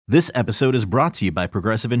This episode is brought to you by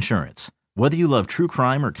Progressive Insurance. Whether you love true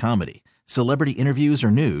crime or comedy, celebrity interviews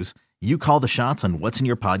or news, you call the shots on what's in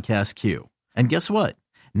your podcast queue. And guess what?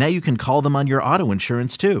 Now you can call them on your auto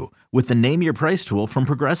insurance too with the Name Your Price tool from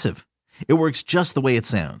Progressive. It works just the way it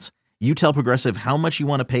sounds. You tell Progressive how much you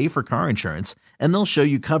want to pay for car insurance, and they'll show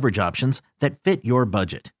you coverage options that fit your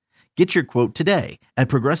budget. Get your quote today at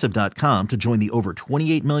Progressive.com to join the over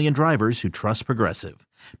 28 million drivers who trust Progressive.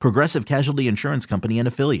 Progressive Casualty Insurance Company and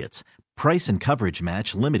Affiliates. Price and coverage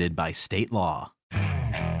match limited by state law.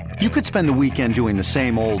 You could spend the weekend doing the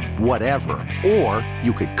same old whatever, or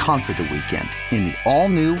you could conquer the weekend in the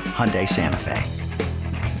all-new Hyundai Santa Fe.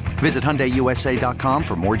 Visit HyundaiUSA.com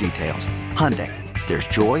for more details. Hyundai, there's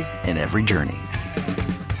joy in every journey.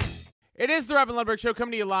 It is the Rob and Lundberg Show,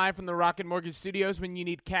 coming to you live from the Rocket Mortgage Studios. When you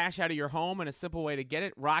need cash out of your home and a simple way to get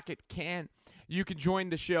it, Rocket can. You can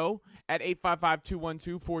join the show at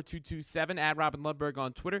 855-212-4227, at Rob and Lundberg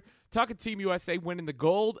on Twitter. Talking Team USA winning the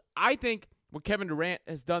gold. I think what Kevin Durant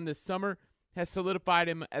has done this summer has solidified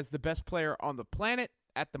him as the best player on the planet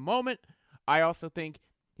at the moment. I also think,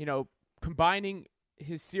 combining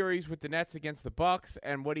his series with the Nets against the Bucks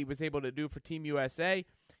and what he was able to do for Team USA,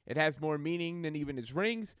 it has more meaning than even his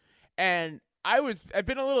rings. And I've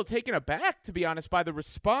been a little taken aback, to be honest, by the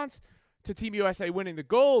response to Team USA winning the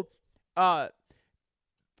gold. I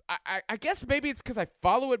guess maybe it's because I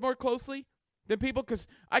follow it more closely than people, because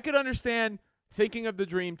I could understand thinking of the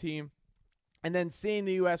dream team and then seeing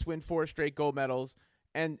the U.S. win 4 straight gold medals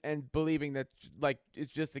and believing that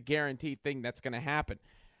it's just a guaranteed thing that's going to happen.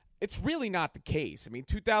 It's really not the case. I mean,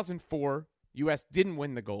 2004, U.S. didn't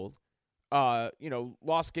win the gold.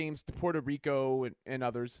 Lost games to Puerto Rico and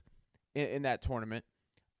others in that tournament.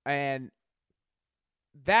 And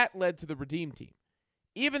that led to the Redeem Team.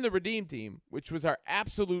 Even the Redeem Team, which was our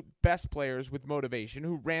absolute best players with motivation,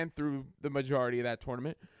 who ran through the majority of that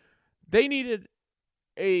tournament, they needed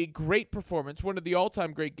a great performance, one of the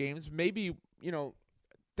all-time great games, maybe,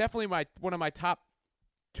 definitely one of my top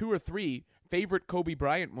 2 or 3 favorite Kobe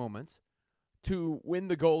Bryant moments, to win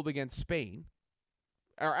the gold against Spain,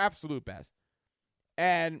 our absolute best.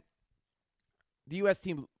 And the U.S.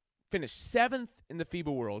 team finished 7th in the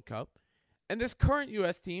FIBA World Cup, and this current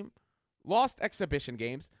U.S. team lost exhibition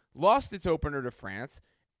games, lost its opener to France,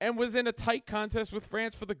 and was in a tight contest with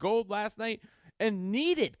France for the gold last night, and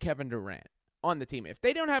needed Kevin Durant on the team. If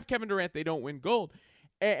they don't have Kevin Durant, they don't win gold.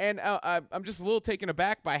 And I'm just a little taken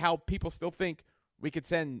aback by how people still think we could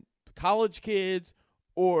send college kids,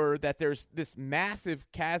 or that there's this massive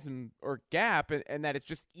chasm or gap, and that it's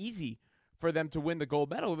just easy for them to win the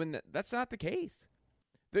gold medal. I mean, that's not the case.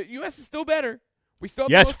 The U.S. is still better. We still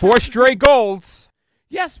have 4 straight golds.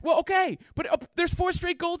 Yes, well, okay, but there's 4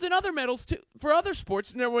 straight golds in other medals too for other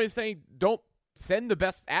sports, and everybody's saying don't send the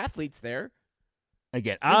best athletes there.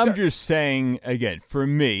 Again, I'm just saying, for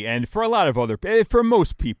me and for a lot of for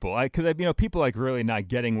most people, because people really not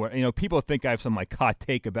getting what, people think I have some hot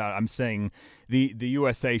take about, I'm saying the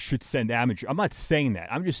USA should send amateur. I'm not saying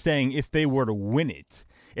that. I'm just saying if they were to win it,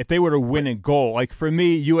 if they were to win a goal, for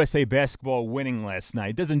me, USA basketball winning last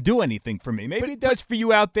night doesn't do anything for me. Maybe it does for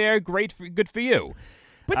you out there. Good for you.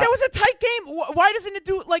 But that was a tight game. Why doesn't it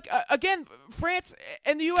do again? France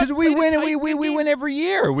and the U.S. Because we win. We win every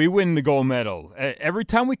year. We win the gold medal every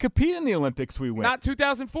time we compete in the Olympics. We win. Not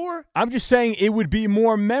 2004. I'm just saying it would be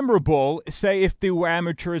more memorable, say, if the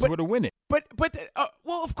amateurs would have win it. But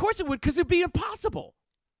well, of course it would, because it'd be impossible.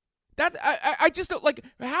 That I just don't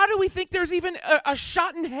How do we think there's even a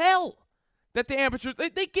shot in hell that the amateurs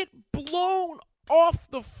they get blown off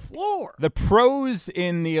the floor? The pros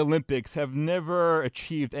in the Olympics have never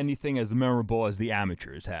achieved anything as memorable as the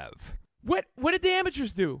amateurs have. What did the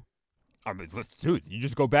amateurs do? I mean, you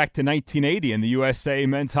just go back to 1980 and the USA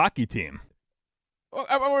men's hockey team.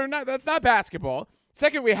 That's not basketball.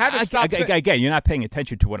 Second, we had to stop. Again, you're not paying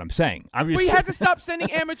attention to what I'm saying. We had to stop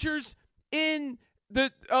sending amateurs in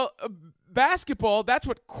the basketball. That's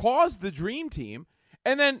what caused the dream team.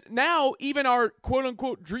 And then now even our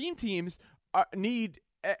quote-unquote dream teams need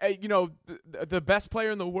the best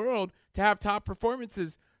player in the world to have top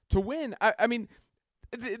performances to win. I mean,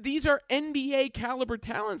 these are NBA caliber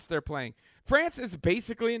talents they're playing. France is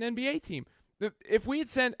basically an NBA team. If we had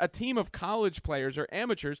sent a team of college players or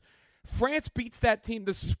amateurs, France beats that team.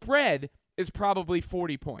 The spread is probably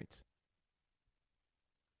 40 points.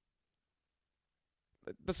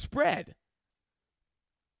 The spread,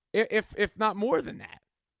 if not more than that.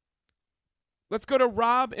 Let's go to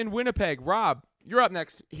Rob in Winnipeg. Rob, you're up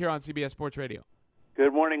next here on CBS Sports Radio.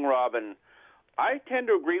 Good morning, Robin. I tend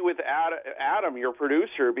to agree with Adam, your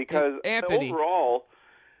producer, because Anthony. overall,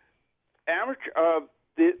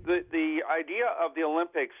 The idea of the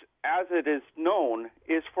Olympics, as it is known,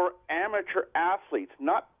 is for amateur athletes,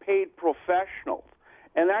 not paid professionals.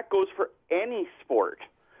 And that goes for any sport.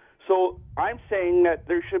 So I'm saying that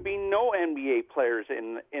there should be no NBA players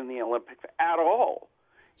in the Olympics at all.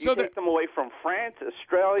 You take them away from France,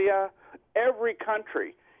 Australia, every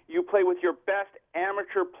country. You play with your best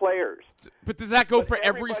amateur players. But does that go for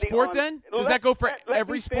every sport then? Does that go for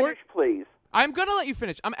every sport? Finish, please. I'm going to let you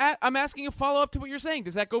finish. I'm asking a follow-up to what you're saying.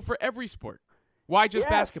 Does that go for every sport? Why just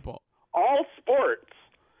basketball? All sports.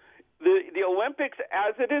 The Olympics,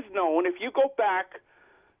 as it is known, if you go back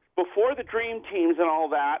before the dream teams and all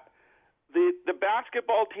that, the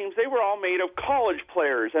basketball teams, they were all made of college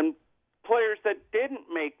players and players that hadn't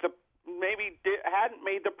made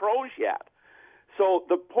the pros yet. So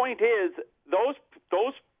the point is, those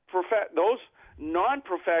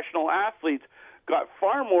non-professional athletes got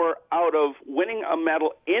far more out of winning a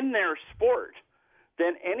medal in their sport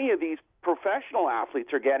than any of these professional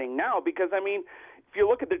athletes are getting now. Because, I mean, if you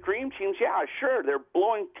look at the dream teams, yeah, sure, they're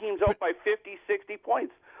blowing teams out by 50, 60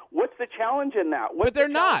 points. What's the challenge in that? But they're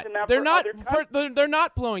not. They're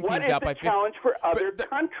not blowing teams out by 50. What is the challenge for other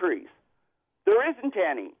countries? There isn't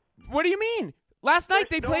any. What do you mean? Last night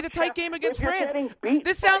they played a tight game against France.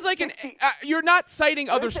 This sounds like you're not citing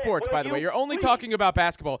other sports, by the way. You're only talking about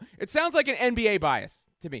basketball. It sounds like an NBA bias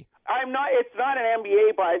to me. I'm not. It's not an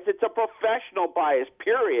NBA bias. It's a professional bias,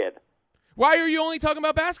 period. Why are you only talking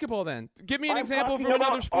about basketball then? Give me an example from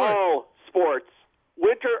another sport. All sports,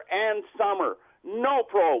 winter and summer. No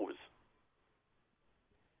pros.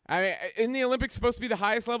 I mean, isn't the Olympics supposed to be the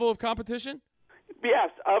highest level of competition? Yes,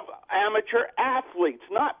 of amateur athletes,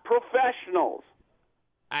 not professionals.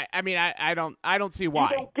 I don't see why.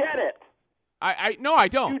 You don't get it. No, I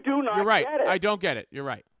don't. You do not You're right. get it. I don't get it. You're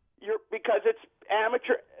right. Because it's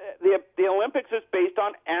amateur. The Olympics is based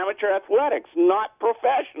on amateur athletics, not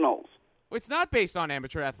professionals. It's not based on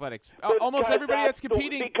amateur athletics. Almost everybody that's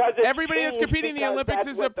competing, in the Olympics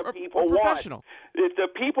is a professional. If the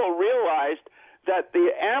people realized that the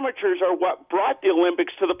amateurs are what brought the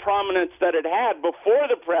Olympics to the prominence that it had before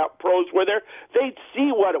the pros were there, they'd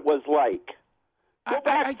see what it was like. Go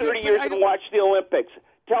back 30 years and watch the Olympics.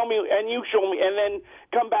 Tell me, and you show me, and then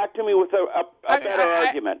come back to me with a better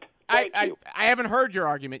argument. I haven't heard your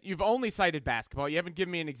argument. You've only cited basketball. You haven't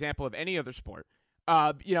given me an example of any other sport.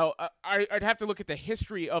 I'd have to look at the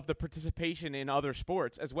history of the participation in other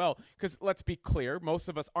sports as well, because let's be clear, most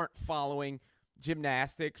of us aren't following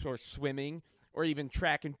gymnastics or swimming or even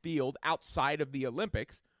track and field outside of the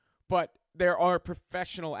Olympics, but there are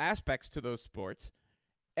professional aspects to those sports,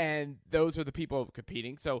 and those are the people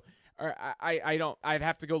competing. So I'd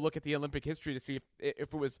have to go look at the Olympic history to see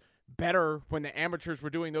if it was better when the amateurs were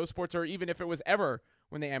doing those sports, or even if it was ever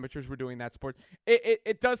when the amateurs were doing that sport.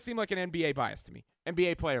 It does seem like an NBA bias to me,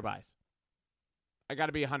 NBA player bias. I got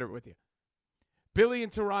to be 100 with you. Billy in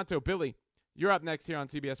Toronto. Billy, you're up next here on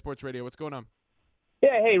CBS Sports Radio. What's going on?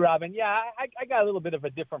 Yeah, hey, Robin. Yeah, I got a little bit of a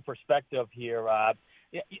different perspective here. I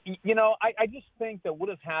just think that what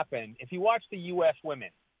has happened, if you watch the U.S.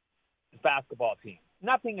 women's basketball team,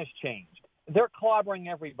 nothing has changed. They're clobbering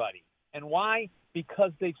everybody. And why?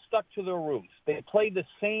 Because they've stuck to their roots. They play the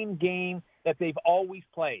same game that they've always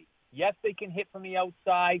played. Yes, they can hit from the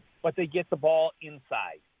outside, but they get the ball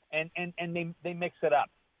inside. And they mix it up.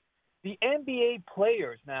 The NBA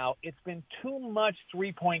players now, it's been too much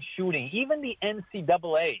three-point shooting, even the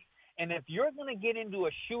NCAA. And if you're going to get into a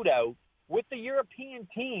shootout with the European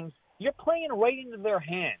teams, you're playing right into their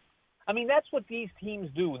hands. I mean, that's what these teams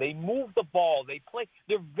do. They move the ball. They play.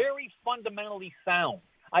 They're very fundamentally sound.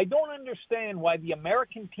 I don't understand why the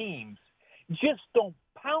American teams just don't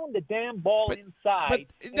pound the damn ball inside.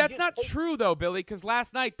 But that's not true, though, Billy, because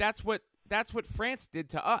last night that's what France did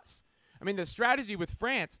to us. I mean, the strategy with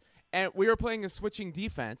France, and we were playing a switching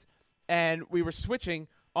defense, and we were switching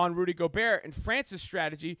on Rudy Gobert, and France's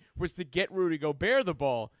strategy was to get Rudy Gobert the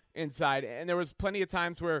ball inside, and there was plenty of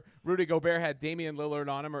times where Rudy Gobert had Damian Lillard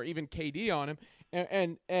on him or even KD on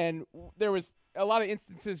him, and there was a lot of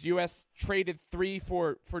instances U.S. traded 3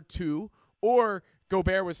 for 2, or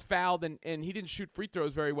Gobert was fouled and he didn't shoot free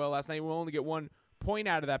throws very well last night. He will only get 1 point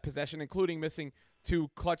out of that possession, including missing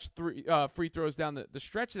 2 clutch free throws down the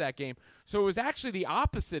stretch of that game. So it was actually the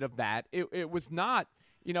opposite of that. It was not,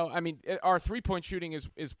 our 3-point shooting is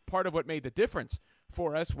part of what made the difference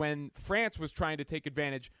for us when France was trying to take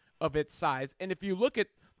advantage of its size. And if you look at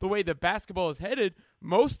the way the basketball is headed,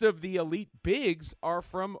 most of the elite bigs are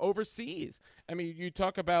from overseas. I mean, you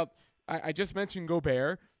talk about, I just mentioned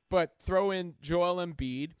Gobert, but throw in Joel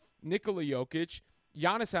Embiid, Nikola Jokic,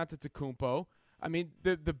 Giannis Antetokounmpo. I mean,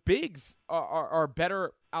 the bigs are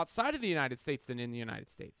better outside of the United States than in the United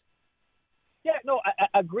States. Yeah, no,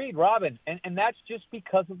 I agreed, Robin, and that's just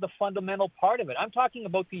because of the fundamental part of it. I'm talking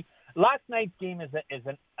about the last night's game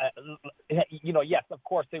yes, of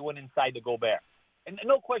course they went inside to Gobert, and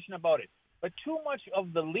no question about it. But too much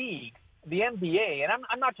of the league, the NBA, and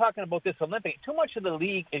I'm not talking about this Olympic. Too much of the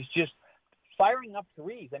league is just firing up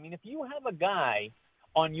threes. I mean, if you have a guy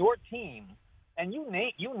on your team, and you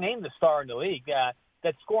name the star in the league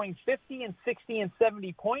that's scoring 50 and 60 and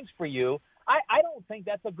 70 points for you, I don't think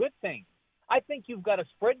that's a good thing. I think you've got to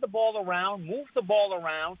spread the ball around, move the ball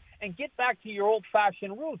around, and get back to your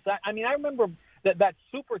old-fashioned roots. I remember that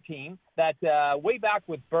super team that way back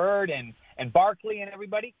with Bird and Barkley and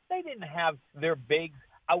everybody, they didn't have their bigs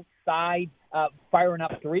outside firing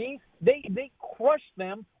up threes. They crushed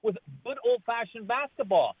them with good old-fashioned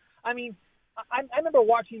basketball. I mean, I remember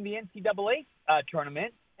watching the NCAA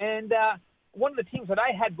tournament, and one of the teams that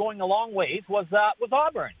I had going a long ways was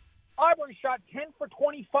Auburn. Auburn shot 10 for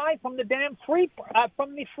 25 from the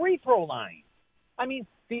from the free throw line. I mean,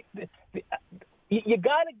 you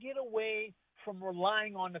got to get away from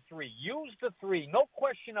relying on the three. Use the three, no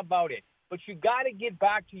question about it. But you got to get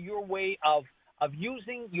back to your way of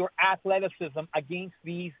using your athleticism against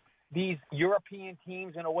these European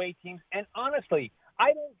teams and away teams. And honestly,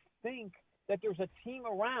 I don't think that there's a team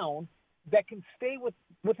around that can stay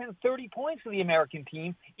within 30 points of the American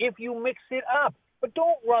team if you mix it up. But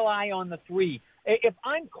don't rely on the three. If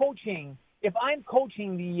I'm coaching the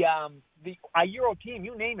Euro team,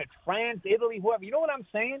 you name it, France, Italy, whoever, you know what I'm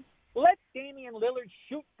saying? Let Damian Lillard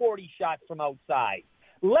shoot 40 shots from outside.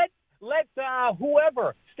 Let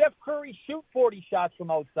whoever, Steph Curry, shoot 40 shots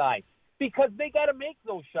from outside because they got to make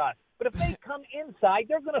those shots. But if they come inside,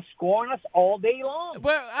 they're going to score on us all day long.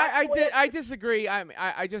 Well, I disagree.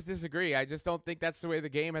 I just disagree. I just don't think that's the way the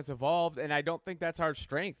game has evolved, and I don't think that's our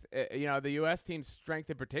strength. The U.S. team's strength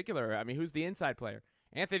in particular. I mean, who's the inside player?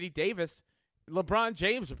 Anthony Davis. LeBron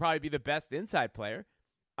James would probably be the best inside player,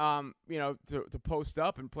 to post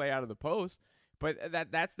up and play out of the post. But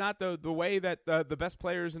that's not the way that the best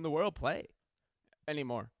players in the world play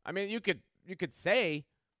anymore. I mean, you could say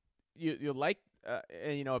you like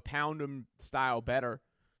a pound-em style better.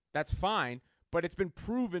 That's fine, but it's been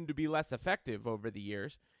proven to be less effective over the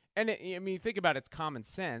years. And think about it, it's common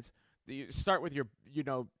sense. You start with your,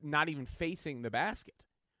 not even facing the basket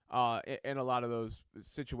in a lot of those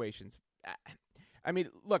situations.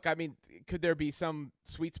 Could there be some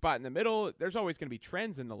sweet spot in the middle? There's always going to be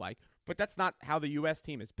trends and the like, but that's not how the U.S.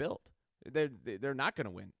 team is built. They're not going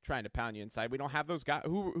to win trying to pound you inside. We don't have those guys.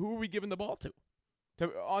 Who are we giving the ball to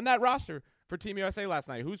on that roster for Team USA last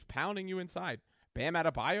night? Who's pounding you inside? Bam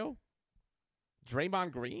Adebayo? Draymond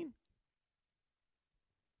Green?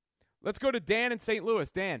 Let's go to Dan in St. Louis.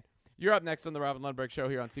 Dan, you're up next on the Robin Lundberg Show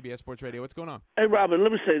here on CBS Sports Radio. What's going on? Hey, Robin,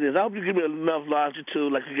 let me say this. I hope you give me enough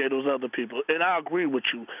longitude like you gave those other people, and I agree with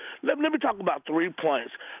you. Let me talk about 3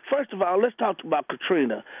 points. First of all, let's talk about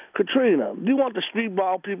Katrina. Katrina, do you want the street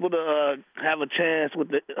ball people to have a chance with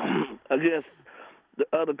against the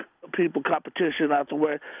other people competition out the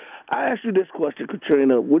way? I ask you this question,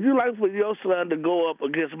 Katrina. Would you like for your son to go up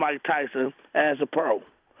against Mike Tyson as a pro?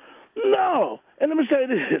 No. And let me say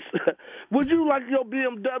this. Would you like your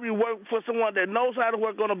BMW work for someone that knows how to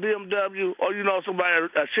work on a BMW or, somebody,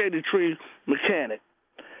 a shady tree mechanic?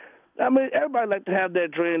 I mean, everybody like to have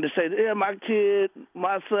that dream to say, yeah,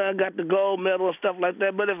 my son got the gold medal and stuff like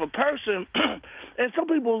that. But if a person, and some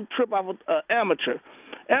people trip off amateur.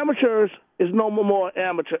 Amateurs is no more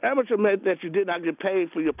amateur. Amateur meant that you did not get paid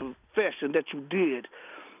for your profession that you did.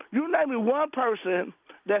 You name me one person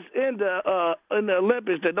that's in the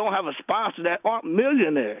Olympics that don't have a sponsor that aren't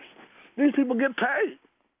millionaires. These people get paid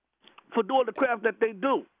for doing the craft that they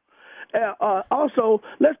do. Also,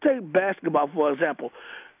 let's take basketball, for example.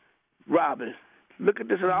 Robin, look at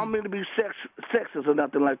this, and I don't mean to be sexist or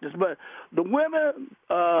nothing like this, but the women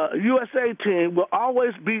USA team will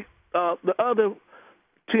always beat the other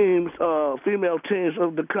teams, female teams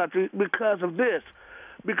of the country because of this.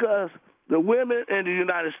 Because the women in the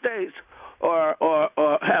United States or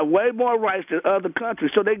have way more rights than other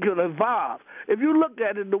countries, so they can evolve. If you look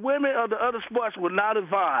at it, the women of the other sports will not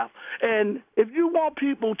evolve. And if you want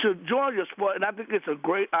people to join your sport, and I think it's a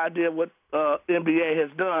great idea what NBA has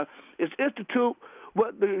done, is institute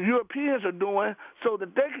what the Europeans are doing so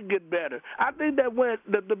that they can get better. I think that when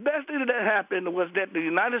the best thing that happened was that the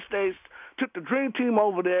United States took the dream team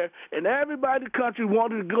over there, and everybody in the country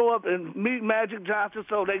wanted to go up and meet Magic Johnson,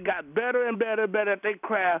 so they got better and better and better at their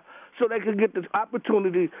craft so they could get this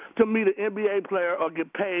opportunity to meet an NBA player or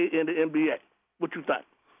get paid in the NBA. What you think?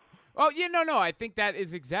 Oh, yeah, no. I think that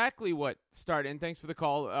is exactly what started, and thanks for the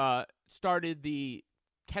call, started the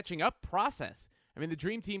catching up process. I mean, the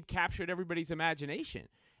Dream Team captured everybody's imagination.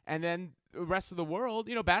 And then the rest of the world,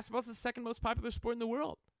 basketball's the second most popular sport in the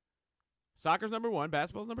world. Soccer's number 1,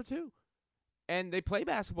 basketball's number 2. And they play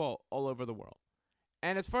basketball all over the world.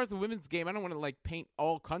 And as far as the women's game, I don't want to paint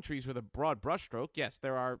all countries with a broad brushstroke. Yes,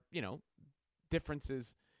 there are,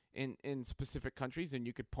 differences in specific countries, and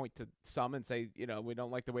you could point to some and say, we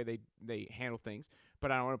don't like the way they handle things.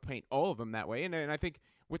 But I don't want to paint all of them that way. And I think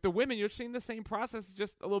with the women, you're seeing the same process,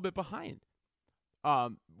 just a little bit behind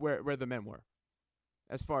where the men were,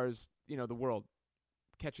 as far as, the world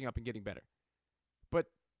catching up and getting better. But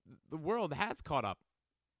the world has caught up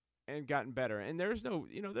and gotten better. And there's no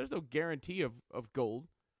guarantee of gold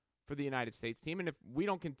for the United States team. And if we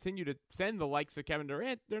don't continue to send the likes of Kevin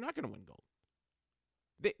Durant, they're not going to win gold.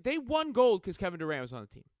 They won gold because Kevin Durant was on the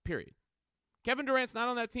team, period. Kevin Durant's not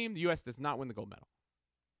on that team, the U.S. does not win the gold medal.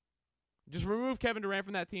 Just remove Kevin Durant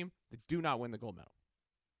from that team, they do not win the gold medal.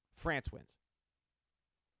 France wins.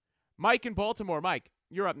 Mike in Baltimore. Mike,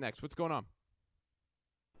 you're up next. What's going on?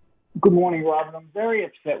 Good morning, Robin. I'm very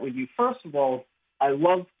upset with you. First of all, I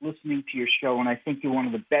love listening to your show, and I think you're one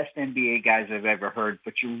of the best NBA guys I've ever heard,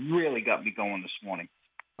 but you really got me going this morning.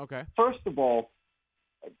 Okay. First of all,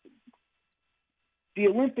 the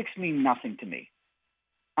Olympics mean nothing to me.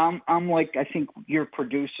 I'm like, I think your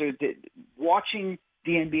producer, that watching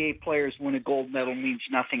the NBA players win a gold medal means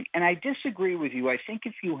nothing. And I disagree with you. I think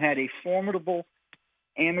if you had a formidable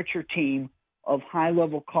amateur team of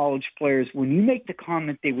high-level college players, when you make the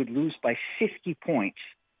comment they would lose by 50 points.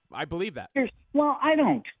 I believe that. Well, I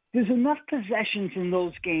don't. There's enough possessions in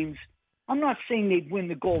those games. I'm not saying they'd win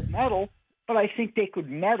the gold medal, but I think they could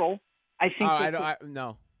medal. I think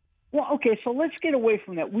no. Well, okay, so let's get away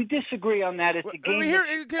from that. We disagree on that. It's a game.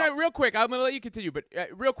 Real quick, I'm going to let you continue, but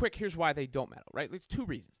real quick, here's why they don't medal, right? There's 2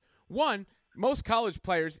 reasons. One, most college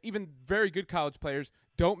players, even very good college players,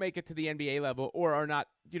 don't make it to the NBA level or are not,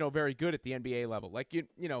 very good at the NBA level.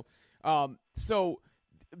 So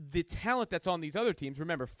the talent that's on these other teams,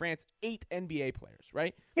 remember, France, 8 NBA players,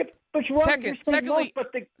 right? Yep. But secondly,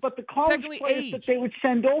 but the college players that they would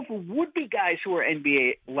send over would be guys who are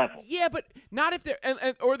NBA level. Yeah, but not if they're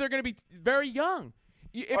or they're going to be very young.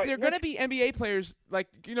 If they're going to be NBA players,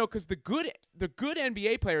 because the good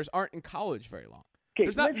NBA players aren't in college very long. Okay,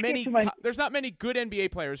 there's not many good NBA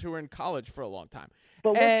players who are in college for a long time.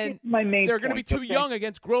 But and my main they're going to be too young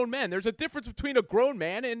against grown men. There's a difference between a grown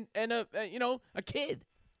man and a kid.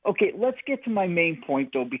 Okay, let's get to my main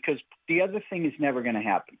point, though, because the other thing is never going to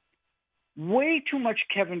happen. Way too much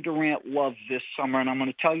Kevin Durant love this summer, and I'm going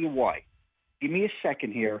to tell you why. Give me a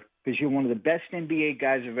second here, because you're one of the best NBA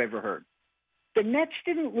guys I've ever heard. The Nets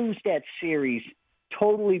didn't lose that series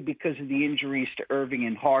totally because of the injuries to Irving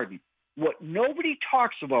and Harden. What nobody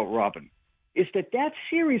talks about, Robin, is that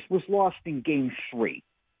series was lost in Game 3.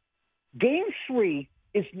 Game 3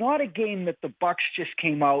 is not a game that the Bucks just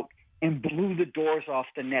came out and blew the doors off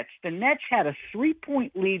the Nets. The Nets had a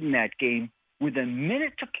 3-point lead in that game with a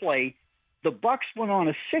minute to play. The Bucks went on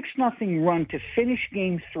a 6-0 run to finish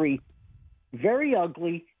Game 3. Very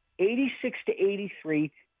ugly, 86-83.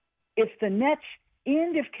 If the Nets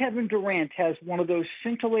and if Kevin Durant has one of those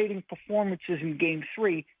scintillating performances in Game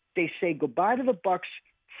 3, they say goodbye to the Bucks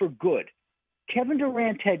for good. Kevin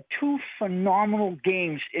Durant had 2 phenomenal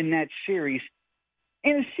games in that series.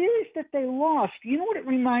 In a series that they lost, you know what it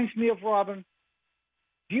reminds me of, Robin?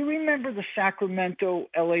 Do you remember the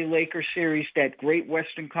Sacramento-LA Lakers series, that great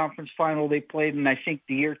Western Conference final they played in, I think,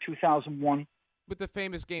 the year 2001? With the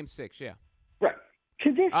famous Game 6, yeah. Right.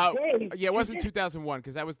 To this day... Yeah, it wasn't 2001,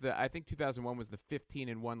 because that was I think 2001 was the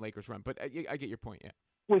 15-1 Lakers run, but I get your point, yeah.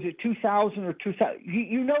 Was it 2000 or 2000?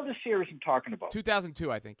 You know the series I'm talking about.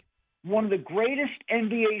 2002, I think. One of the greatest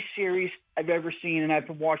NBA series I've ever seen, and I've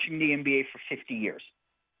been watching the NBA for 50 years.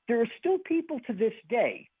 There are still people to this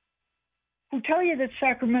day who tell you that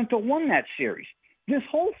Sacramento won that series. This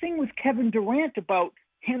whole thing with Kevin Durant about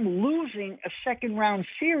him losing a second-round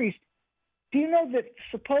series, do you know that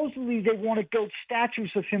supposedly they want to build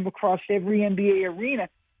statues of him across every NBA arena?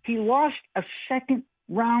 He lost a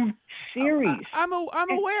second-round series. I'm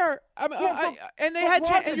aware. And they had.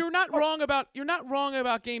 And you're not wrong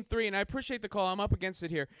about Game 3. And I appreciate the call. I'm up against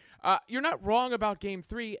it here. You're not wrong about Game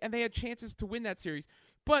 3, and they had chances to win that series.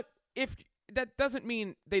 But if that doesn't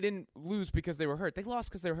mean they didn't lose because they were hurt. They lost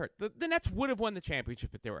because they were hurt. The Nets would have won the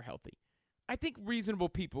championship if they were healthy. I think reasonable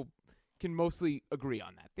people can mostly agree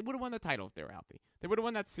on that. They would have won the title if they were healthy. They would have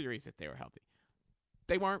won that series if they were healthy.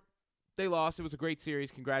 They weren't. They lost. It was a great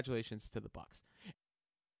series. Congratulations to the Bucks.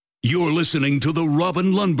 You're listening to the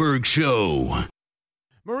Robin Lundberg Show.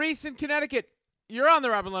 Maurice in Connecticut. You're on the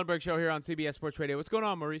Robin Lundberg Show here on CBS Sports Radio. What's going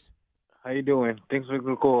on, Maurice? How you doing? Thanks for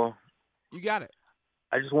the call. You got it.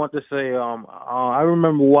 I just want to say, I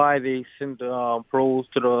remember why they sent pros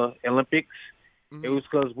to the Olympics. Mm-hmm. It was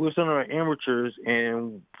because we were sending our amateurs,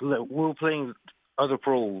 and we were playing other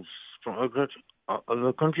pros from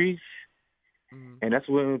other countries, and that's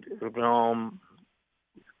when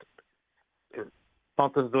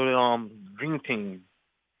bumped us to the Dream Team.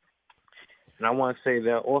 And I want to say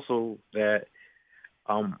that also that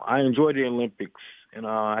I enjoy the Olympics, and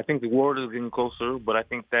I think the world is getting closer. But I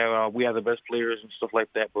think that we have the best players and stuff like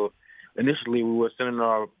that. But initially, we were sending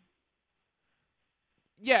our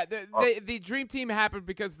the Dream Team happened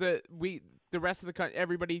because the rest of the country,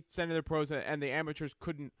 everybody sending their pros, and the amateurs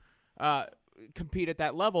couldn't compete at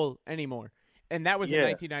that level anymore, and that was in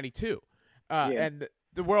 1992. And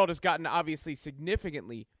the world has gotten obviously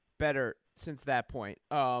significantly better since that point.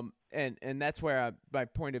 And that's where my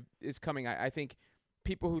point is coming. I think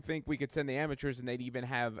people who think we could send the amateurs and they'd even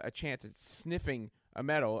have a chance at sniffing a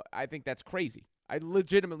medal, I think that's crazy. I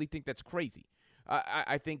legitimately think that's crazy.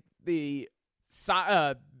 I think both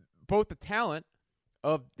the talent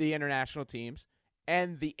of the international teams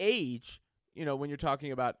and the age, when you're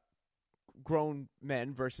talking about grown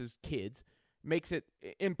men versus kids, makes it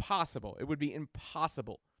impossible. It would be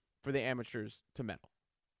impossible for the amateurs to medal,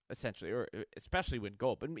 essentially, or especially win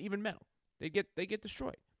gold, but even medal. They get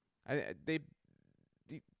destroyed. They'd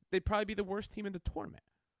probably be the worst team in the tournament.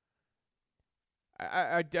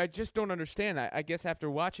 I just don't understand. I guess after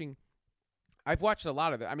watching, I've watched a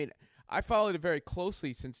lot of it. I mean, I followed it very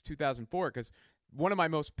closely since 2004 because one of my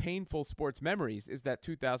most painful sports memories is that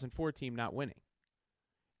 2004 team not winning,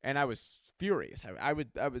 and I was furious. I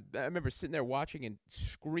remember sitting there watching and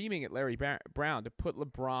screaming at Larry Brown to put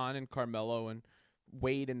LeBron and Carmelo and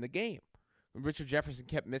Wade in the game. Richard Jefferson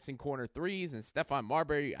kept missing corner threes, and Stephon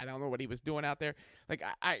Marbury, I don't know what he was doing out there. Like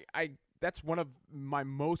I that's one of my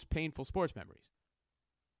most painful sports memories.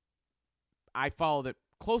 I followed it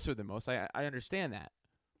closer than most. I understand that.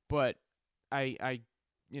 But I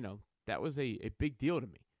that was a big deal to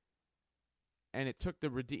me. And it took I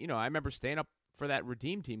remember staying up for that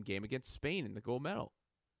Redeem Team game against Spain in the gold medal.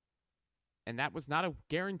 And that was not a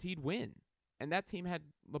guaranteed win. And that team had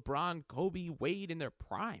LeBron, Kobe, Wade in their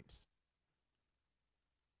primes.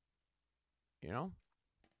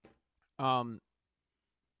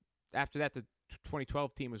 After that, the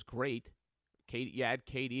 2012 team was great. Add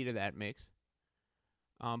KD to that mix.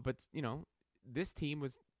 But this team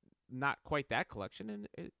was not quite that collection, and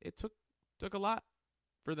it took a lot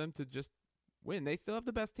for them to just win. They still have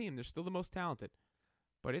the best team. They're still the most talented.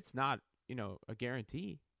 But it's not, a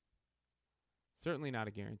guarantee. Certainly not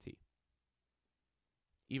a guarantee.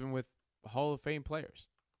 Even with Hall of Fame players.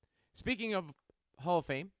 Speaking of Hall of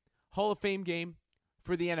Fame game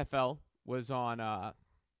for the NFL was on,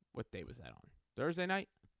 what day was that on? Thursday night?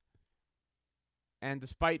 And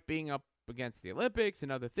despite being up against the Olympics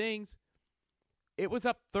and other things, it was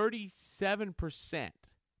up 37%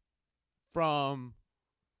 from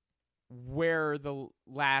where the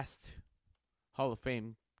last Hall of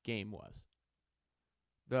Fame game was.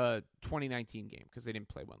 The 2019 game, because they didn't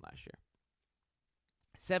play one last year.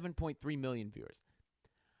 7.3 million viewers.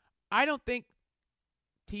 I don't think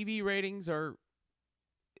TV ratings are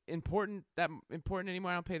important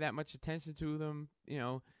anymore. I don't pay that much attention to them.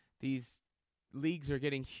 These leagues are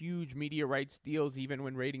getting huge media rights deals even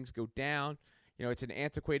when ratings go down. It's an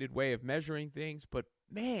antiquated way of measuring things, but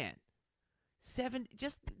man,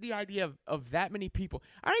 just the idea of that many people.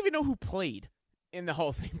 I don't even know who played in the Hall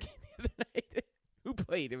of Fame game the other night. Who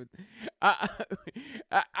played?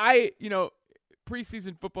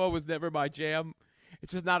 Preseason football was never my jam.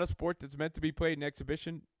 It's just not a sport that's meant to be played in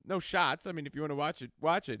exhibition. No shots. I mean, if you want to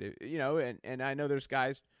watch it. And I know there's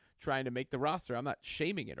guys trying to make the roster. I'm not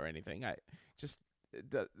shaming it or anything.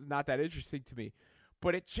 Not that interesting to me.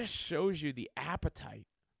 But it just shows you the appetite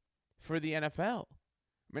for the NFL.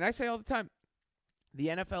 I mean, I say all the time, the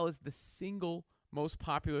NFL is the single most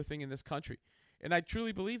popular thing in this country. And I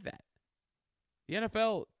truly believe that. The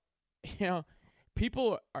NFL,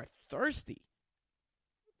 people are thirsty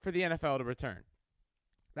for the NFL to return.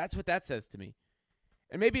 That's what that says to me.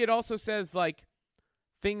 And maybe it also says, like,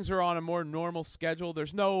 things are on a more normal schedule.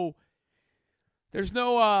 There's no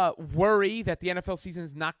worry that the NFL season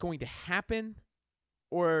is not going to happen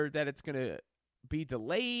or that it's going to be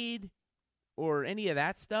delayed or any of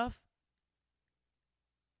that stuff.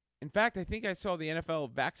 In fact, I think I saw the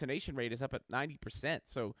NFL vaccination rate is up at 90%.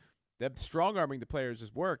 So the strong-arming the players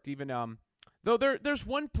has worked. Even though there's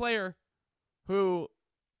one player who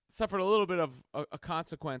suffered a little bit of a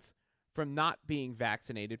consequence from not being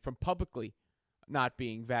vaccinated, from publicly not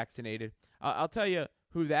being vaccinated. I'll tell you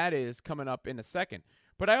who that is coming up in a second.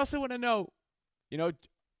 But I also want to know,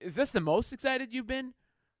 is this the most excited you've been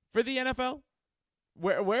for the NFL?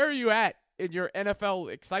 Where are you at in your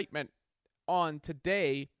NFL excitement on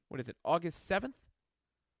today? What is it, August 7th?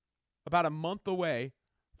 About a month away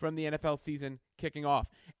from the NFL season kicking off.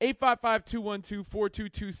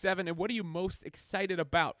 855-212-4227. And what are you most excited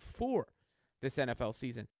about for this NFL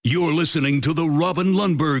season? You're listening to The Robin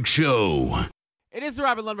Lundberg Show. It is The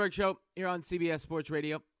Robin Lundberg Show here on CBS Sports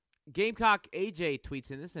Radio. Gamecock AJ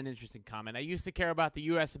tweets in. This is an interesting comment. I used to care about the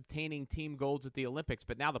U.S. obtaining team golds at the Olympics,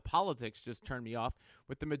 but now the politics just turned me off.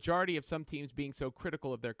 With the majority of some teams being so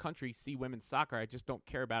critical of their country, see women's soccer, I just don't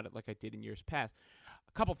care about it like I did in years past.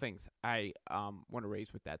 A couple things I want to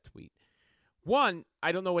raise with that tweet. One,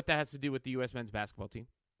 I don't know what that has to do with the U.S. men's basketball team.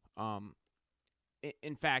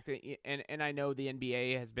 In fact, and I know the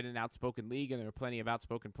NBA has been an outspoken league, and there are plenty of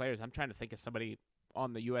outspoken players. I'm trying to think of somebody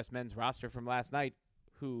on the U.S. men's roster from last night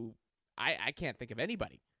who I can't think of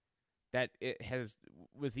anybody that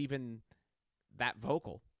was even that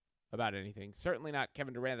vocal about anything. Certainly not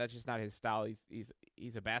Kevin Durant. That's just not his style.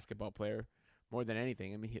 He's a basketball player more than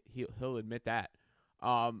anything. I mean, he'll admit that.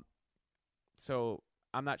 So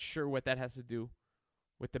I'm not sure what that has to do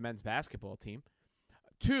with the men's basketball team.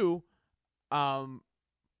 Two,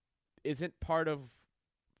 isn't part of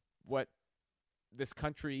what this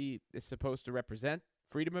country is supposed to represent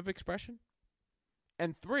freedom of expression?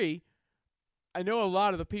 And three, I know a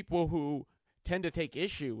lot of the people who tend to take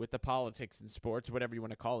issue with the politics in sports, whatever you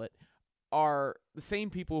want to call it, are the same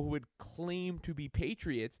people who would claim to be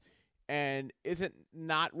patriots and isn't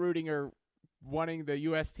not rooting or wanting the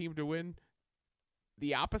U.S. team to win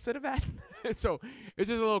the opposite of that. So it's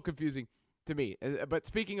just a little confusing to me. But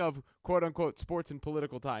speaking of quote-unquote sports and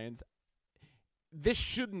political tie-ins, this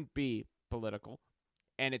shouldn't be political,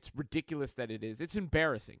 and it's ridiculous that it is. It's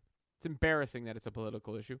embarrassing. It's embarrassing that it's a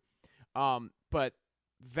political issue. But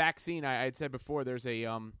vaccine, I had said before, there's a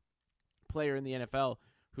player in the NFL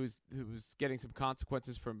who's getting some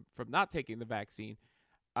consequences from not taking the vaccine.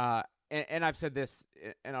 And I've said this,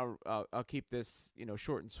 and I'll keep this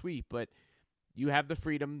short and sweet, but you have the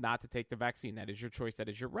freedom not to take the vaccine. That is your choice. That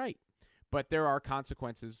is your right. But there are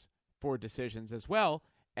consequences for decisions as well.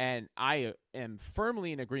 And I am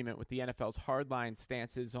firmly in agreement with the NFL's hardline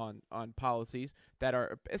stances on policies that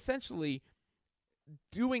are essentially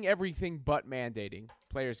doing everything but mandating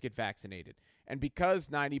players get vaccinated. And because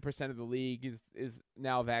 90% of the league is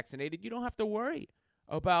now vaccinated, you don't have to worry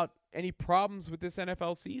about any problems with this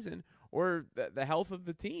NFL season or the health of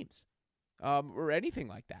the teams or anything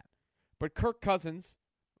like that. But Kirk Cousins,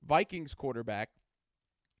 Vikings quarterback,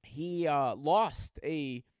 he lost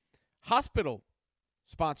a hospital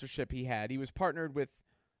sponsorship he had. He was partnered with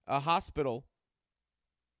a hospital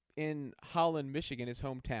in Holland, Michigan, his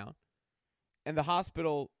hometown. And the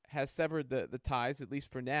hospital has severed the ties, at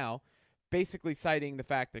least for now, basically citing the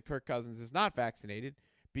fact that Kirk Cousins is not vaccinated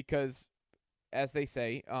because, as they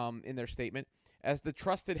say in their statement, as the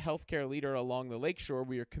trusted healthcare leader along the lakeshore,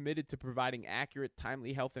 we are committed to providing accurate,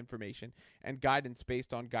 timely health information and guidance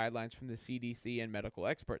based on guidelines from the CDC and medical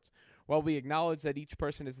experts. While we acknowledge that each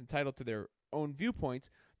person is entitled to their own viewpoints,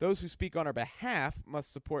 those who speak on our behalf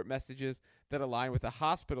must support messages that align with the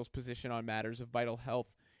hospital's position on matters of vital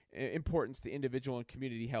health importance to individual and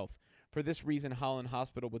community health. For this reason, Holland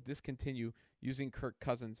Hospital will discontinue using Kirk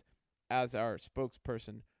Cousins as our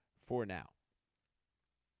spokesperson for now.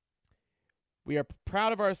 We are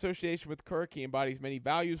proud of our association with Kirk. He embodies many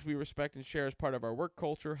values we respect and share as part of our work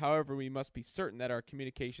culture. However, we must be certain that our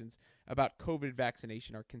communications about COVID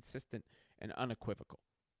vaccination are consistent and unequivocal,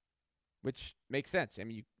 which makes sense. I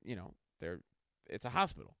mean, it's a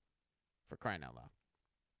hospital, for crying out loud.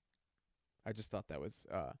 I just thought that was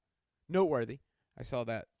noteworthy. I saw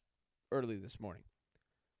that early this morning.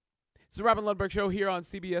 It's the Robin Lundberg Show here on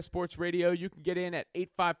CBS Sports Radio. You can get in at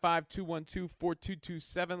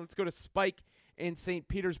 855-212-4227. Let's go to Spike in St.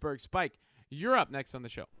 Petersburg. Spike, you're up next on the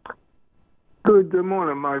show. Good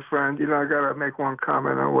morning, my friend. I got to make one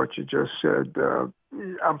comment on what you just said.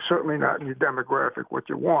 I'm certainly not in your demographic, what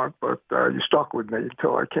you want, but you stuck with me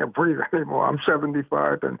until I can't breathe anymore. I'm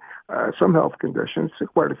 75 and some health conditions,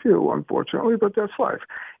 quite a few, unfortunately, but that's life.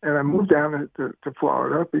 And I moved down to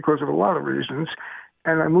Florida because of a lot of reasons,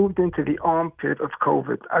 and I moved into the armpit of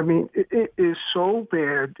COVID. I mean, it is so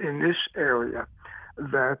bad in this area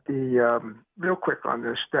that real quick on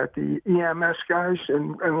this, that the EMS guys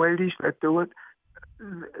and ladies that do it,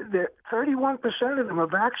 31% of them are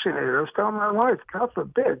vaccinated. I was telling my wife, God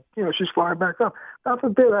forbid, she's flying back up. God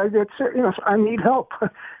forbid I get sick. I need help.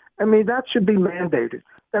 I mean, that should be mandated.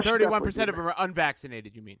 31% of them are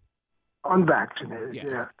unvaccinated, you mean? Unvaccinated,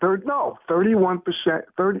 yeah. 31%,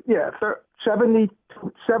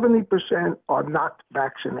 70% are not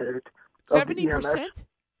vaccinated. 70%?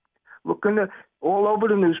 Look all over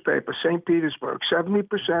the newspaper, St. Petersburg,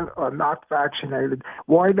 70% are not vaccinated.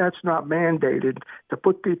 Why that's not mandated to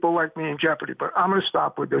put people like me in jeopardy. But I'm going to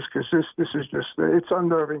stop with this because this is just, it's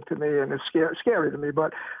unnerving to me and it's scary to me.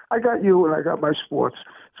 But I got you and I got my sports.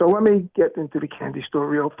 So let me get into the candy store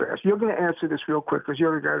real fast. You're going to answer this real quick because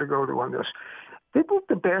you're the guy to go to on this. Didn't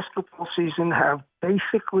the basketball season have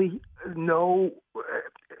basically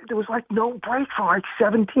there was like no break for like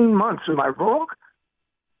 17 months? Am I wrong?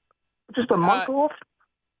 Just a month off?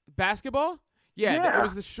 Basketball? Yeah, it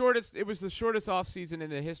was the shortest. It was the shortest off season in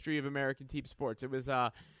the history of American team sports. It was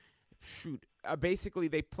basically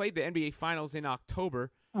they played the NBA Finals in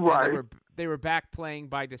October. Right. And they were back playing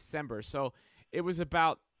by December, so it was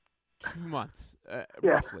about 2 months,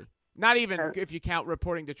 roughly. Not even if you count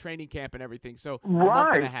reporting to training camp and everything. So a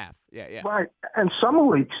month and a half. Yeah. Right. And summer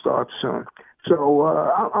league starts soon. So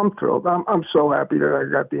I'm thrilled. I'm so happy that I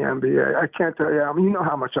got the NBA. I can't tell you. I mean, you know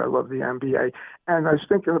how much I love the NBA. And I was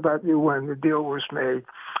thinking about you when the deal was made.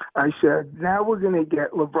 I said, now we're going to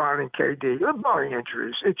get LeBron and KD. Barring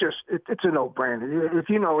injuries, it's a no-brainer. If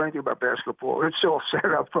you know anything about basketball, it's all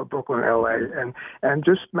set up for Brooklyn, LA, and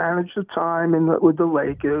just manage the time with the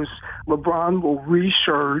Lakers. LeBron will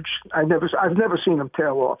resurge. I've never seen him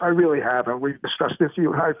tail off. I really haven't. We've discussed this,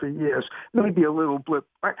 you and I, for years. Maybe a little blip.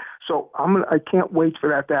 Right? So I can't wait for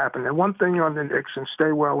that to happen. And one thing on the Knicks, and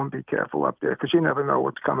stay well and be careful up there because you never know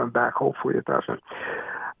what's coming back. Hopefully it doesn't.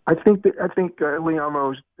 I think Leon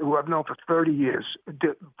Rose, who I've known for 30 years,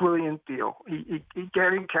 did a brilliant deal. He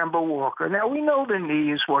getting Kemba Walker. Now, we know the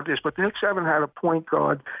knee is what it is, but the Knicks haven't had a point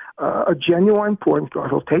guard, a genuine point guard.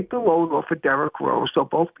 He'll take the load off of Derrick Rose. They'll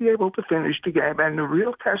both be able to finish the game. And the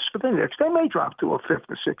real test for the Knicks, they may drop to a 5th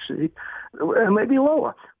or 6th seed, and maybe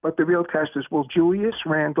lower. But the real test is, will Julius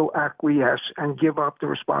Randle acquiesce and give up the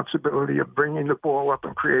responsibility of bringing the ball up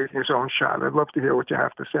and creating his own shot? I'd love to hear what you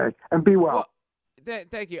have to say. And be well.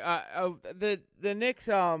 Thank you. The Knicks,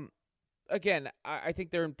 again, I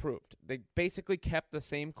think they're improved. They basically kept the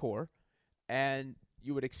same core, and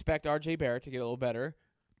you would expect R.J. Barrett to get a little better,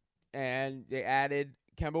 and they added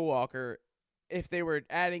Kemba Walker. If they were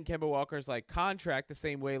adding Kemba Walker's contract the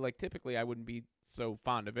same way, typically I wouldn't be so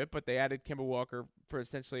fond of it, but they added Kemba Walker for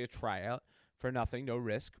essentially a tryout for nothing, no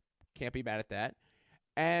risk. Can't be mad at that.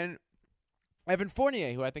 And Evan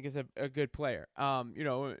Fournier, who I think is a good player,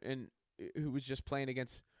 who was just playing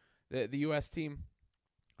against the U.S. team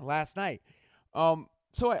last night.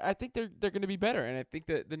 So I think they're going to be better, and I think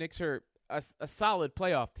that the Knicks are a solid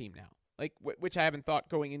playoff team now, which I haven't thought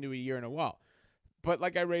going into a year in a while. But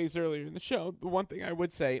like I raised earlier in the show, the one thing I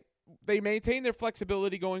would say, they maintain their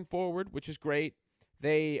flexibility going forward, which is great.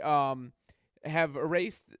 They have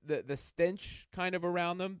erased the stench kind of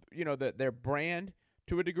around them, their brand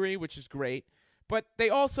to a degree, which is great. But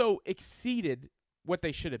they also exceeded what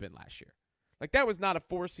they should have been last year. That was not a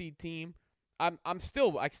 4-seed team. I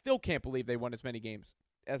still can't believe they won as many games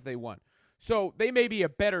as they won. So they may be a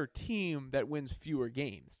better team that wins fewer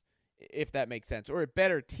games, if that makes sense, or a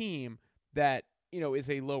better team that is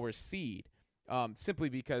a lower seed, simply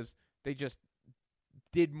because they just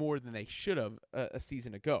did more than they should have a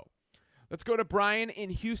season ago. Let's go to Brian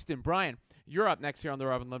in Houston. Brian, you're up next here on the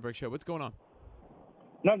Robin Lundberg Show. What's going on?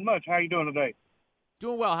 Nothing much. How you doing today?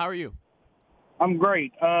 Doing well. How are you? I'm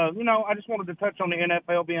great. I just wanted to touch on the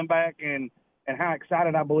NFL being back and how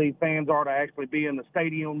excited I believe fans are to actually be in the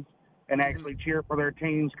stadiums and actually cheer for their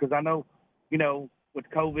teams, because I know, with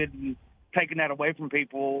COVID and taking that away from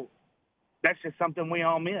people, that's just something we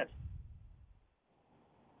all miss.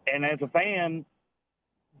 And as a fan,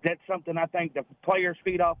 that's something I think the players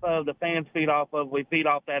feed off of, the fans feed off of. We feed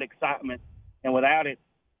off that excitement. And without it,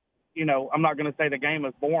 I'm not going to say the game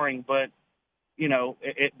is boring, but,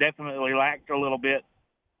 it definitely lacked a little bit,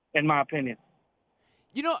 in my opinion.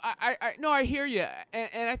 I hear you.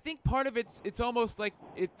 And I think part of it's almost like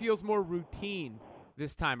it feels more routine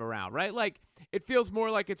this time around, right? It feels more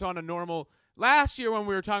like it's on a normal. Last year when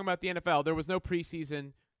we were talking about the NFL, there was no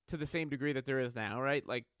preseason to the same degree that there is now, right?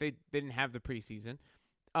 They didn't have the preseason.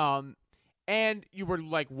 And you were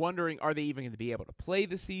wondering, are they even going to be able to play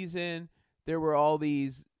the season? There were all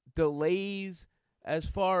these delays as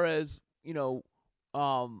far as,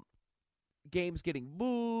 games getting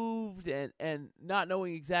moved and not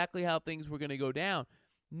knowing exactly how things were going to go down.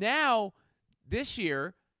 Now, this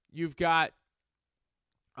year, you've got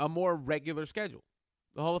a more regular schedule.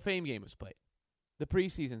 The Hall of Fame game was played. The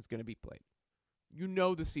preseason's going to be played.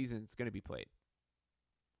 The season's going to be played.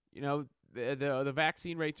 The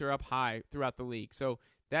vaccine rates are up high throughout the league. So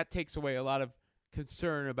that takes away a lot of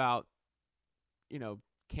concern about,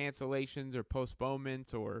 cancellations or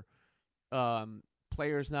postponements or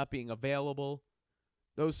players not being available,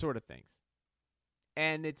 those sort of things.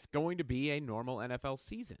 And it's going to be a normal NFL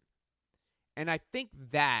season. And I think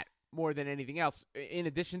that, more than anything else, in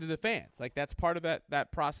addition to the fans, like that's part of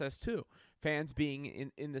that process too, fans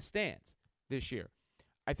being in the stands this year.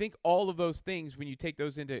 I think all of those things, when you take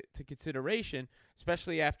those into consideration,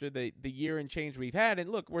 especially after the year and change we've had, and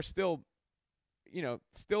look, we're still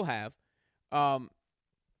have,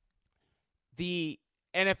 the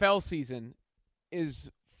NFL season is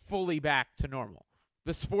fully back to normal.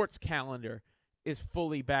 The sports calendar is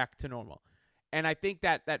fully back to normal. And I think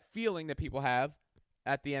that feeling that people have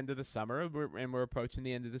at the end of the summer, and we're approaching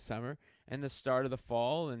the end of the summer and the start of the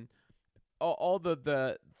fall, and all the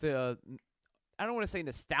I don't want to say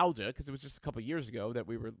nostalgia, because it was just a couple years ago that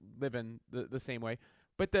we were living the same way,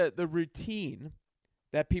 but the routine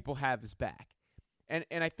that people have is back. And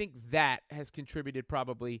I think that has contributed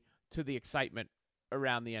probably to the excitement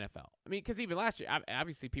around the NFL. I mean, because even last year,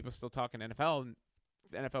 obviously people still talking NFL, and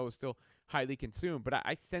the NFL was still highly consumed. But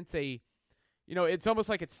I sense it's almost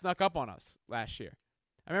like it snuck up on us last year.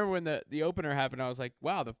 I remember when the opener happened, I was like,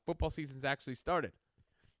 wow, the football season's actually started.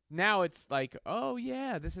 Now it's like, oh,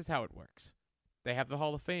 yeah, this is how it works. They have the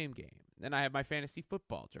Hall of Fame game. Then I have my fantasy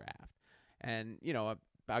football draft. And,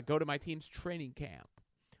 I go to my team's training camp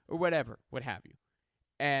or whatever, what have you.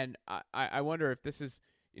 And I wonder if this is,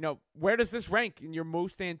 where does this rank in your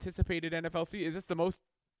most anticipated NFL season? Is this the most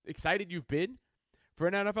excited you've been for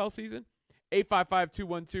an NFL season?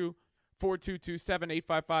 855-212-4227,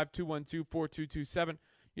 855-212-4227.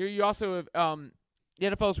 You also have the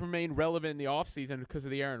NFL's remained relevant in the offseason because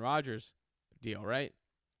of the Aaron Rodgers deal, right?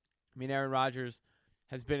 I mean, Aaron Rodgers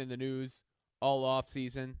has been in the news all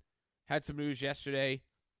offseason. Had some news yesterday.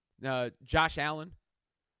 Josh Allen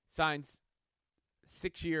signs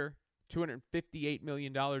 6-year, $258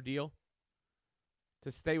 million deal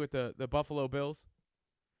to stay with the Buffalo Bills.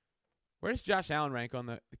 Where does Josh Allen rank on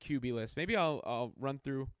the QB list? Maybe I'll run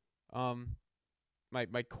through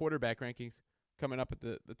my quarterback rankings coming up at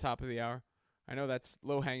the top of the hour. I know that's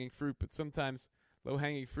low-hanging fruit, but sometimes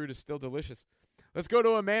low-hanging fruit is still delicious. Let's go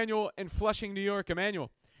to Emmanuel in Flushing, New York.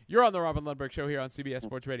 Emmanuel, you're on the Robin Lundberg Show here on CBS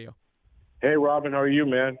Sports Radio. Hey, Robin, how are you,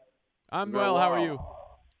 man? I'm well. How are you?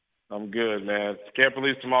 I'm good, man. Can't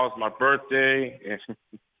believe tomorrow's my birthday.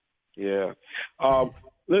 Yeah.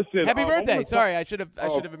 Listen. Happy birthday. Sorry, I should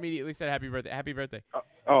have immediately said happy birthday. Happy birthday.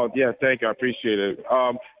 Yeah, thank you. I appreciate it.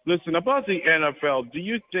 Listen, about the NFL, do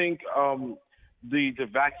you think the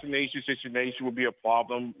vaccination situation will be a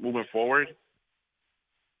problem moving forward?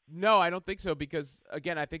 No, I don't think so, because,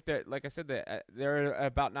 again, I think that, like I said, that they're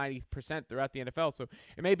about 90% throughout the NFL. So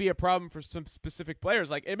it may be a problem for some specific players.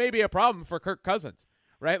 Like, it may be a problem for Kirk Cousins,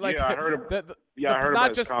 right? Like, yeah, I heard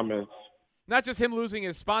about his comments. Not just him losing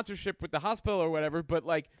his sponsorship with the hospital or whatever, but,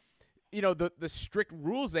 like, the strict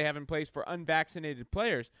rules they have in place for unvaccinated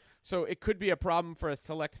players. So it could be a problem for a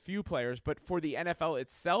select few players. But for the NFL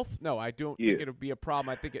itself, no, I don't think it'll be a problem.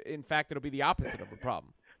 I think, in fact, it'll be the opposite of a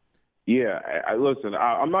problem. Yeah, listen,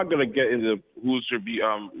 I'm not going to get into who should be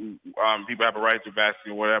people have a right to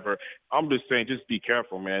vaccine or whatever. I'm just saying, just be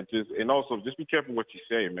careful, man. And also, just be careful what you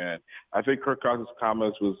say, man. I think Kirk Cousins'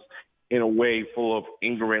 comments was, in a way, full of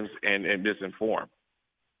ignorance and misinformed.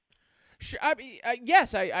 Sure, I mean,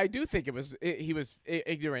 yes, I do think he was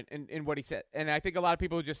ignorant in what he said. And I think a lot of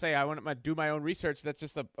people would just say, I want to do my own research. That's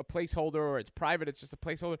just a placeholder, or it's private. It's just a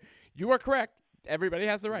placeholder. You are correct. Everybody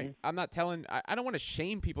has the right. Mm-hmm. I'm not telling. I don't want to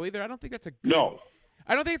shame people either. I don't think that's a good. No.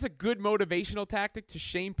 I don't think it's a good motivational tactic to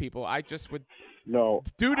shame people. I just would. No.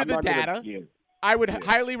 Due to the data, I would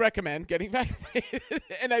highly recommend getting vaccinated,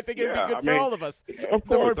 and I think it'd be good for all of us. Of course,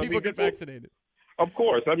 the more people get vaccinated. Of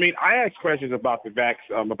course. I mean, I asked questions about the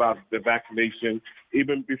vaccination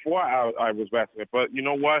even before I was vaccinated. But you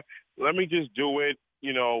know what? Let me just do it.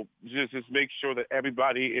 Just make sure that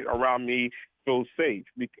everybody around me feel safe,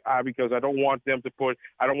 because I don't want to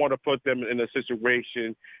put them in a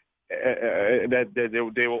situation that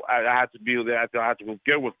they will. I have to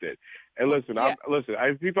get with it. And listen,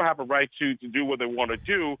 people have a right to do what they want to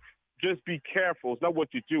do. Just be careful. It's not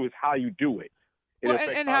what you do; it's how you do it. Well,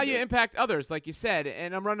 and how you impact others, like you said.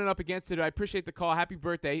 And I'm running up against it. I appreciate the call. Happy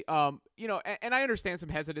birthday. And I understand some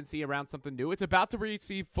hesitancy around something new. It's about to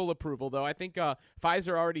receive full approval, though. I think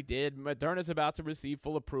Pfizer already did. Moderna's about to receive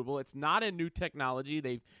full approval. It's not a new technology.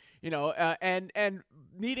 They've, and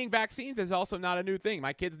needing vaccines is also not a new thing.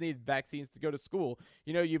 My kids need vaccines to go to school.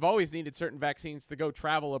 You've always needed certain vaccines to go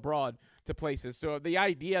travel abroad to places. So the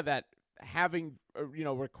idea that having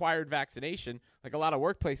required vaccination like a lot of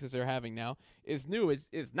workplaces are having now is new is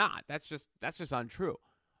not. That's just untrue.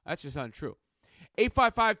 That's just untrue.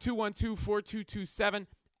 855-212-4227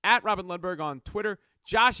 at Robin Lundberg on Twitter.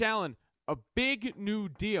 Josh Allen, a big new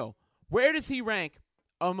deal. Where does he rank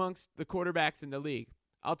amongst the quarterbacks in the league?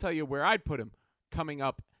 I'll tell you where I'd put him coming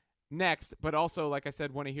up next, but also, like I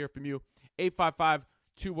said, want to hear from you.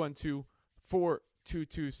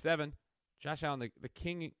 855-212-4227. Josh Allen, the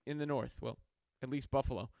king in the North. Well, at least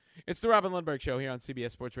Buffalo. It's the Robin Lundberg Show here on CBS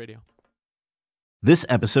Sports Radio. This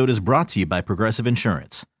episode is brought to you by Progressive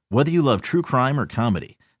Insurance. Whether you love true crime or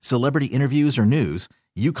comedy, celebrity interviews or news,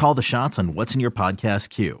 you call the shots on what's in your podcast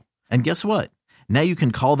queue. And guess what? Now you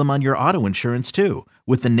can call them on your auto insurance too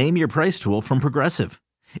with the Name Your Price tool from Progressive.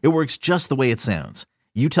 It works just the way it sounds.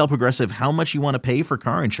 You tell Progressive how much you want to pay for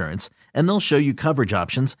car insurance, and they'll show you coverage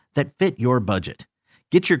options that fit your budget.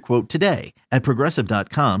 Get your quote today at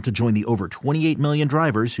Progressive.com to join the over 28 million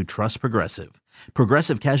drivers who trust Progressive.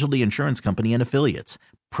 Progressive Casualty Insurance Company and Affiliates.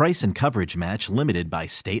 Price and coverage match limited by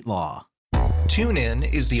state law.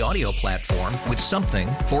 TuneIn is the audio platform with something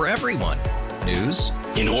for everyone. News.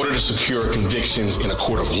 In order to secure convictions in a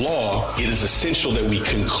court of law, it is essential that we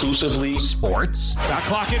conclusively. Sports. Got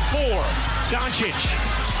clock at 4. Doncic.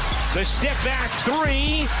 The step back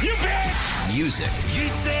 3. You bet. Music. You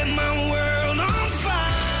set my world on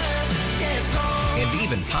fire. Yes, and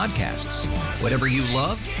even podcasts. Whatever you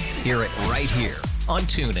love, hear it right here on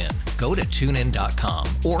TuneIn. Go to TuneIn.com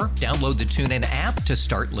or download the TuneIn app to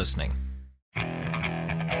start listening.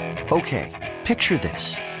 Okay, picture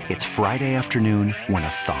this. It's Friday afternoon when a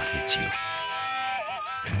thought hits you.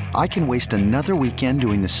 I can waste another weekend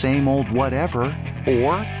doing the same old whatever,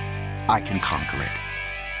 or I can conquer it.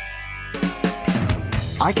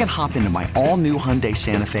 I can hop into my all-new Hyundai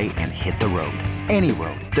Santa Fe and hit the road. Any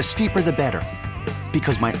road. The steeper, the better.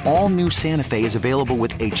 Because my all-new Santa Fe is available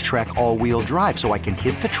with H-Track all-wheel drive, so I can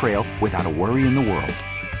hit the trail without a worry in the world.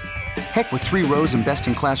 Heck, with 3 rows and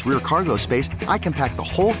best-in-class rear cargo space, I can pack the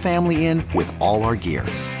whole family in with all our gear.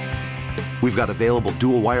 We've got available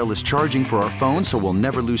dual wireless charging for our phones, so we'll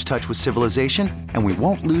never lose touch with civilization, and we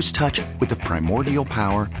won't lose touch with the primordial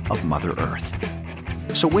power of Mother Earth.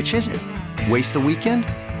 So which is it? Waste the weekend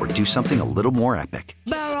or do something a little more epic?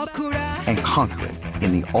 And conquer it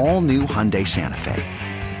in the all-new Hyundai Santa Fe.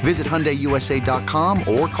 Visit HyundaiUSA.com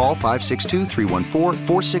or call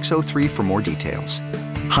 562-314-4603 for more details.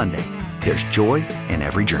 Hyundai, there's joy in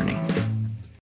every journey.